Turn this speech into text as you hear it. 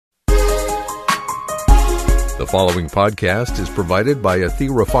The following podcast is provided by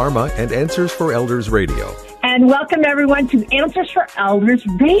Athira Pharma and Answers for Elders Radio. And welcome everyone to Answers for Elders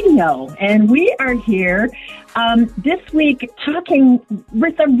Radio. And we are here this week talking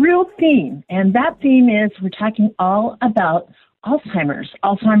with a real theme. And that theme is we're talking all about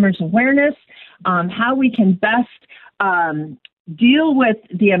Alzheimer's awareness, how we can best deal with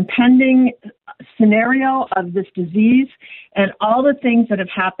the impending scenario of this disease and all the things that have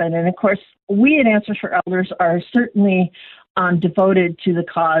happened. And of course, we at Answers for Elders are certainly devoted to the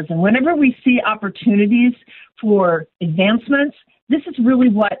cause. And whenever we see opportunities for advancements, this is really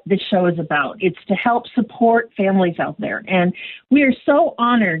what this show is about. It's to help support families out there. And we are so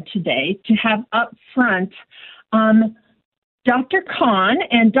honored today to have up front Dr. Khan.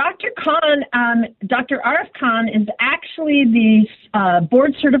 And Dr. Khan, Dr. Arif Khan is actually the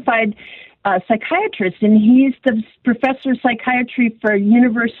board-certified psychiatrist, and he's the professor of psychiatry for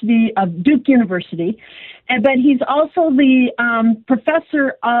Duke University. But he's also the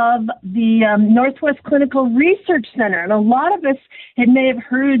professor of the Northwest Clinical Research Center. And a lot of us may have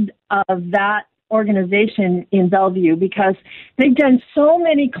heard of that organization in Bellevue because they've done so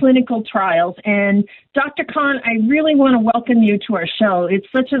many clinical trials. And Dr. Khan, I really want to welcome you to our show. It's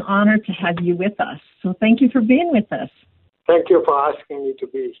such an honor to have you with us. So thank you for being with us. Thank you for asking me to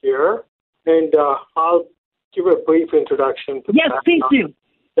be here. And I'll give a brief introduction to Yes, please do.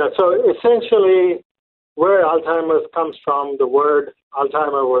 Yeah, so essentially where Alzheimer's comes from, the word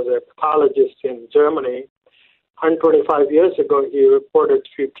Alzheimer was a pathologist in Germany. 125 years ago, he reported a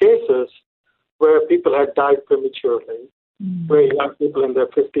few cases where people had died prematurely, very young people in their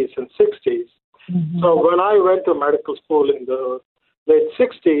 50s and 60s. So when I went to medical school in the late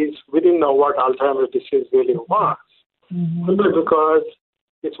 60s, we didn't know what Alzheimer's disease really was. Simply because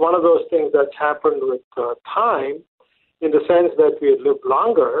it's one of those things that's happened with time in the sense that we live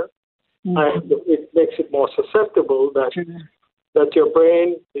longer, and it makes it more susceptible that your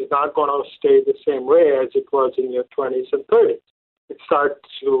brain is not going to stay the same way as it was in your 20s and 30s. It starts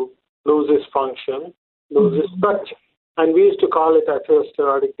to lose its function, lose its structure. And we used to call it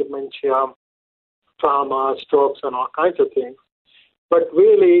atherosclerotic dementia, trauma, strokes, and all kinds of things. But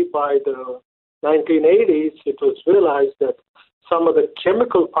really, by the 1980s, it was realized that some of the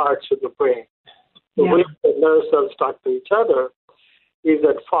chemical parts of the brain, the way the nerve cells talk to each other, is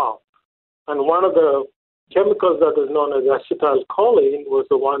at fault. And one of the chemicals that was known as acetylcholine was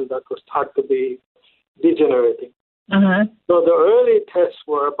the one that was thought to be degenerating. So the early tests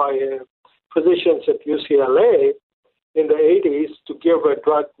were by physicians at UCLA in the 80s to give a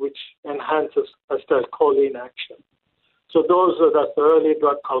drug which enhances acetylcholine action. So that's the early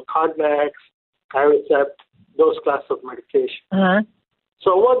drug called Cognax, Aricept, those class of medication.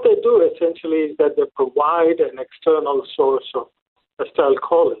 So what they do essentially is that they provide an external source of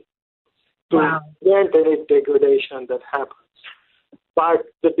acetylcholine to prevent any degradation that happens. But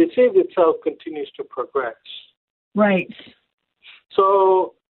the disease itself continues to progress. Right.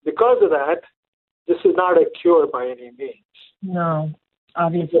 So because of that, this is not a cure by any means. No,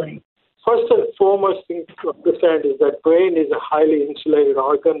 obviously. First and foremost thing to understand is that brain is a highly insulated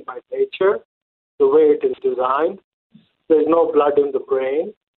organ by nature, the way it is designed. There's no blood in the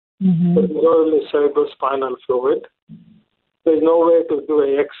brain. There's no cerebrospinal fluid. There's no way to do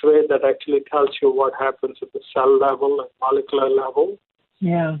an X-ray that actually tells you what happens at the cell level and molecular level.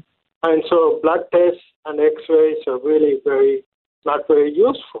 Yeah. And so blood tests and X-rays are really not very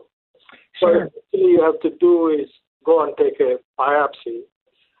useful. Sure. What you have to do is go and take a biopsy.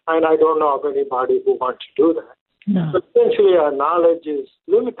 And I don't know of anybody who wants to do that. No. But essentially our knowledge is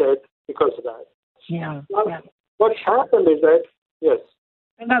limited because of that. Yeah. What's happened is that, yes.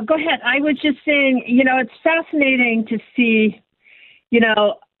 No, go ahead. I was just saying, it's fascinating to see,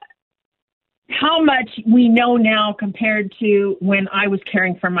 how much we know now compared to when I was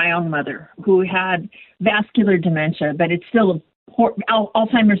caring for my own mother who had vascular dementia, but it's still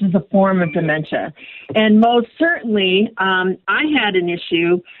Alzheimer's is a form of dementia. And most certainly, I had an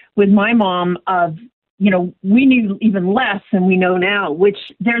issue with my mom of, we knew even less than we know now, which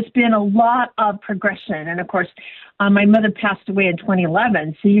there's been a lot of progression. And of course, my mother passed away in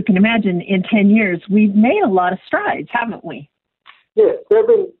 2011. So you can imagine in 10 years, we've made a lot of strides, haven't we? Yes, there have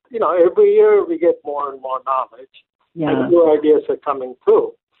been, every year we get more and more knowledge. And new ideas are coming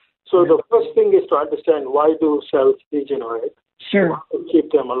through. So the first thing is to understand, why do cells degenerate? Sure. To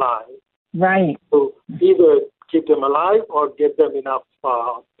keep them alive. Right. To either keep them alive or give them enough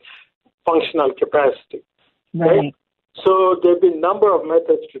functional capacity. Right. So there have been a number of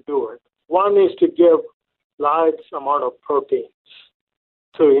methods to do it. One is to give large amount of proteins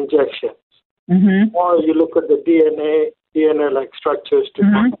through injections. Or you look at the DNA-like structures to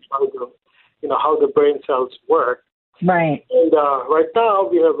how the brain cells work. Right. And right now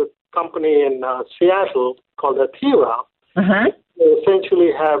we have a company in Seattle called Athira. Uh-huh. They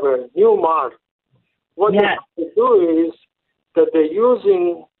essentially have a new model. What they do is that they're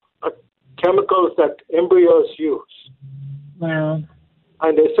using chemicals that embryos use. Wow.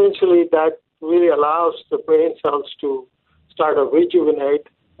 And essentially that really allows the brain cells to start to rejuvenate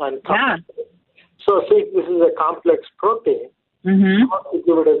and come. Yeah. So see, this is a complex protein. Mm-hmm. You have to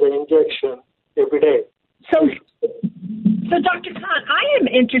give it as an injection every day. So Dr. Khan, I am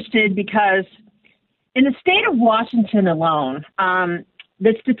interested because in the state of Washington alone,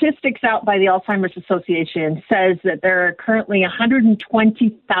 the statistics out by the Alzheimer's Association says that there are currently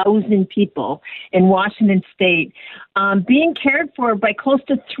 120,000 people in Washington state being cared for by close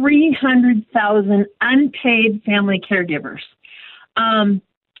to 300,000 unpaid family caregivers.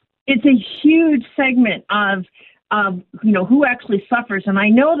 It's a huge segment of who actually suffers. And I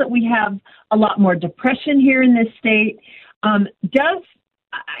know that we have a lot more depression here in this state.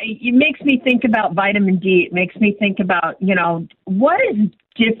 It makes me think about vitamin D. It makes me think about, what is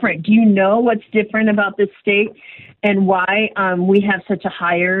different? Do you know what's different about this state and why we have such a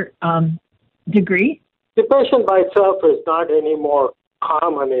higher degree? Depression by itself is not any more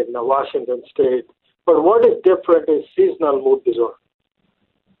common in Washington state. But what is different is seasonal mood disorder.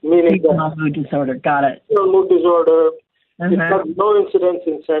 Seasonal mood disorder, got it. Seasonal mood disorder. It has no incidence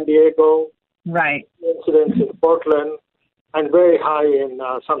in San Diego. Right. Incidence in Portland. And very high in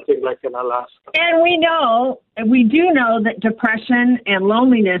something like in Alaska. And we do know that depression and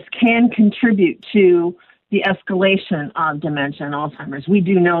loneliness can contribute to the escalation of dementia and Alzheimer's. We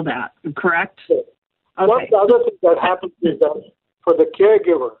do know that, correct? Okay. One other thing that happens is that for the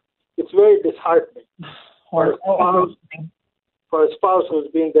caregiver, it's very disheartening. For a spouse who's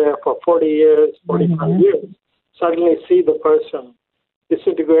been there for 40 years, 45 years, suddenly see the person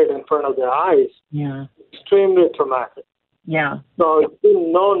disintegrate in front of their eyes. Yeah. Extremely traumatic. Yeah. So it's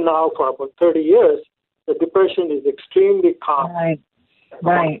been known now for about 30 years that depression is extremely common.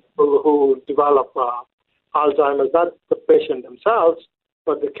 Right. People who develop Alzheimer's, not the patient themselves,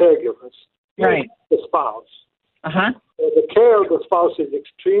 but the caregivers. Right. The spouse. Uh-huh. So the care of the spouse is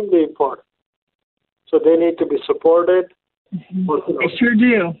extremely important. So they need to be supported. Mm-hmm. They sure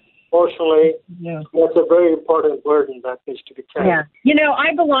do. Emotionally. Yeah. That's a very important burden that needs to be carried. Yeah.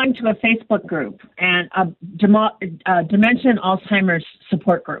 I belong to a Facebook group and a dementia and Alzheimer's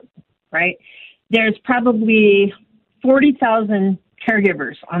support group, right? There's probably 40,000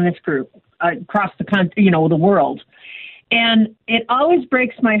 caregivers on this group across the country, the world. And it always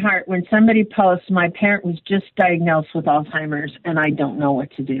breaks my heart when somebody posts, my parent was just diagnosed with Alzheimer's and I don't know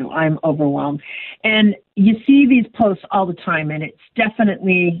what to do. I'm overwhelmed. And you see these posts all the time, and it's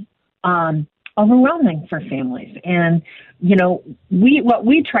definitely overwhelming for families. And, what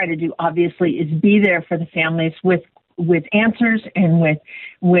we try to do, obviously, is be there for the families with answers and with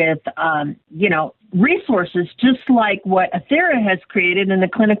resources, just like what Athira has created in the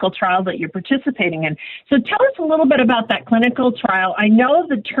clinical trial that you're participating in. So tell us a little bit about that clinical trial. I know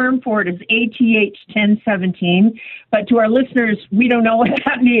the term for it is ATH-1017, but to our listeners, we don't know what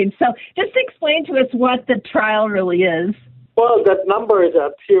that means. So just explain to us what the trial really is. Well, that number is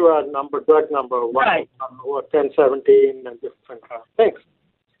a Athira number, drug number, right. 1017 and different things.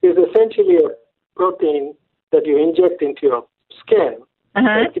 It's essentially a protein that you inject into your skin.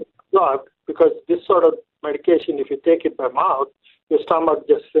 Drug, because this sort of medication, if you take it by mouth, your stomach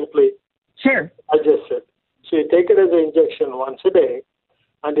just simply digests it. So you take it as an injection once a day,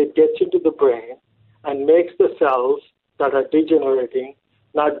 and it gets into the brain and makes the cells that are degenerating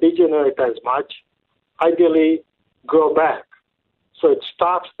not degenerate as much, ideally grow back. So it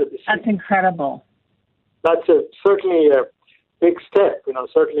stops the disease. That's incredible. That's certainly a big step.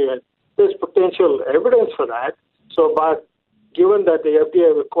 There's potential evidence for that. So, but given that the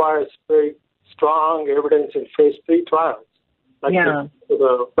FDA requires very strong evidence in phase 3 trials, like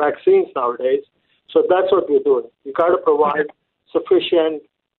the vaccines nowadays, so that's what we're doing. You got to provide sufficient,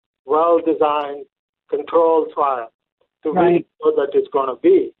 well-designed, controlled trial to really know that it's going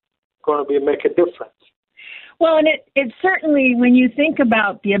to make a difference. Well, and it certainly, when you think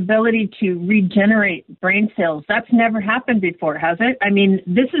about the ability to regenerate brain cells, that's never happened before, has it? I mean,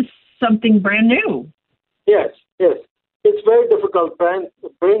 this is something brand new. Yes. It's very difficult. Brain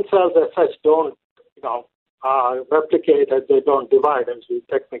cells as such don't, replicate as they don't divide, as we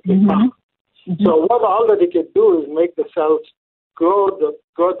technically found. So what all that it can do is make the cells grow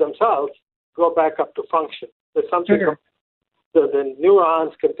themselves, go back up to function. There's something the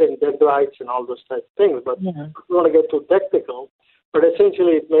neurons contain dendrites and all those types of things, but I don't want to get too technical. But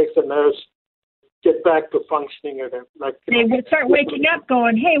essentially, it makes the nerves get back to functioning at they would start waking up,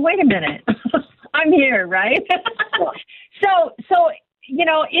 going, "Hey, wait a minute, I'm here, right? So,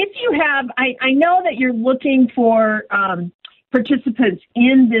 if you have, I know that you're looking for participants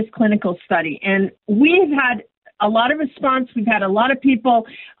in this clinical study, and we've had a lot of response. We've had a lot of people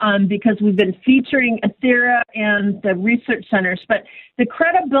because we've been featuring Athira and the research centers, but the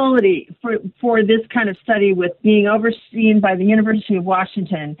credibility for this kind of study with being overseen by the University of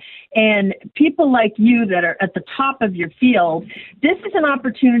Washington and people like you that are at the top of your field, this is an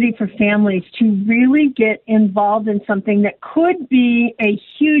opportunity for families to really get involved in something that could be a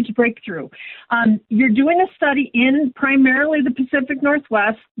huge breakthrough. You're doing a study in primarily the Pacific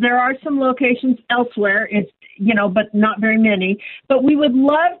Northwest. There are some locations elsewhere. But not very many. But we would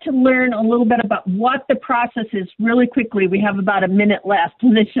love to learn a little bit about what the process is really quickly. We have about a minute left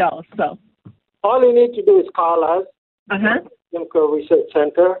in the show. So all you need to do is call us, Simcoe Research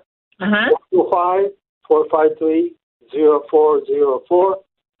Center, 425-453-0404,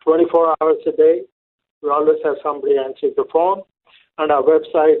 24 hours a day. We always have somebody answer the phone. And our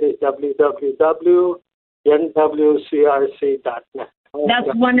website is www.nwcrc.net.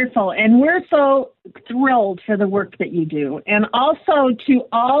 That's wonderful. And we're so thrilled for the work that you do. And also to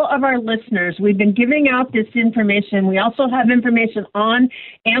all of our listeners, we've been giving out this information. We also have information on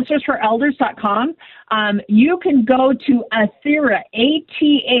AnswersForElders.com. You can go to Athira,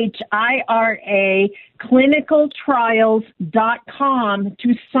 ATHIRA, clinicaltrials.com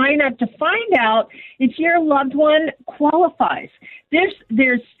to sign up to find out if your loved one qualifies. There's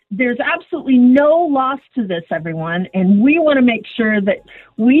absolutely no loss to this, everyone, and we want to make sure that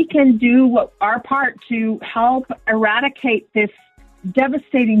we can do our part to help eradicate this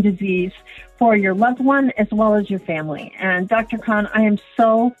devastating disease for your loved one as well as your family. And Dr. Khan, I am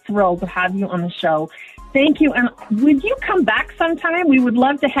so thrilled to have you on the show. Thank you. And would you come back sometime? We would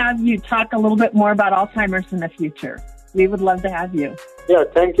love to have you talk a little bit more about Alzheimer's in the future. We would love to have you. Yeah,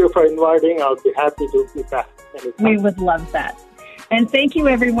 thank you for inviting. I'll be happy to be back anytime. We would love that. And thank you,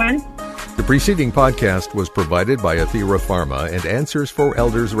 everyone. The preceding podcast was provided by Athira Pharma and Answers for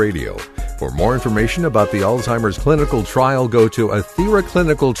Elders Radio. For more information about the Alzheimer's clinical trial, go to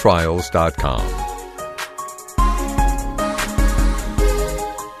athiraclinicaltrials.com.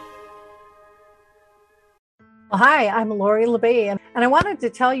 Hi, I'm Lori LeBay, and I wanted to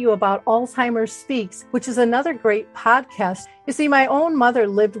tell you about Alzheimer's Speaks, which is another great podcast. You see, my own mother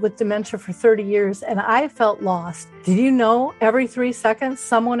lived with dementia for 30 years, and I felt lost. Did you know every 3 seconds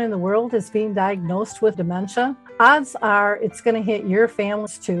someone in the world is being diagnosed with dementia? Odds are it's going to hit your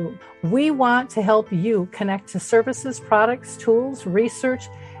families too. We want to help you connect to services, products, tools, research,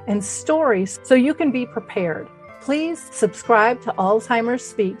 and stories so you can be prepared. Please subscribe to Alzheimer's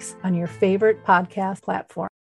Speaks on your favorite podcast platform.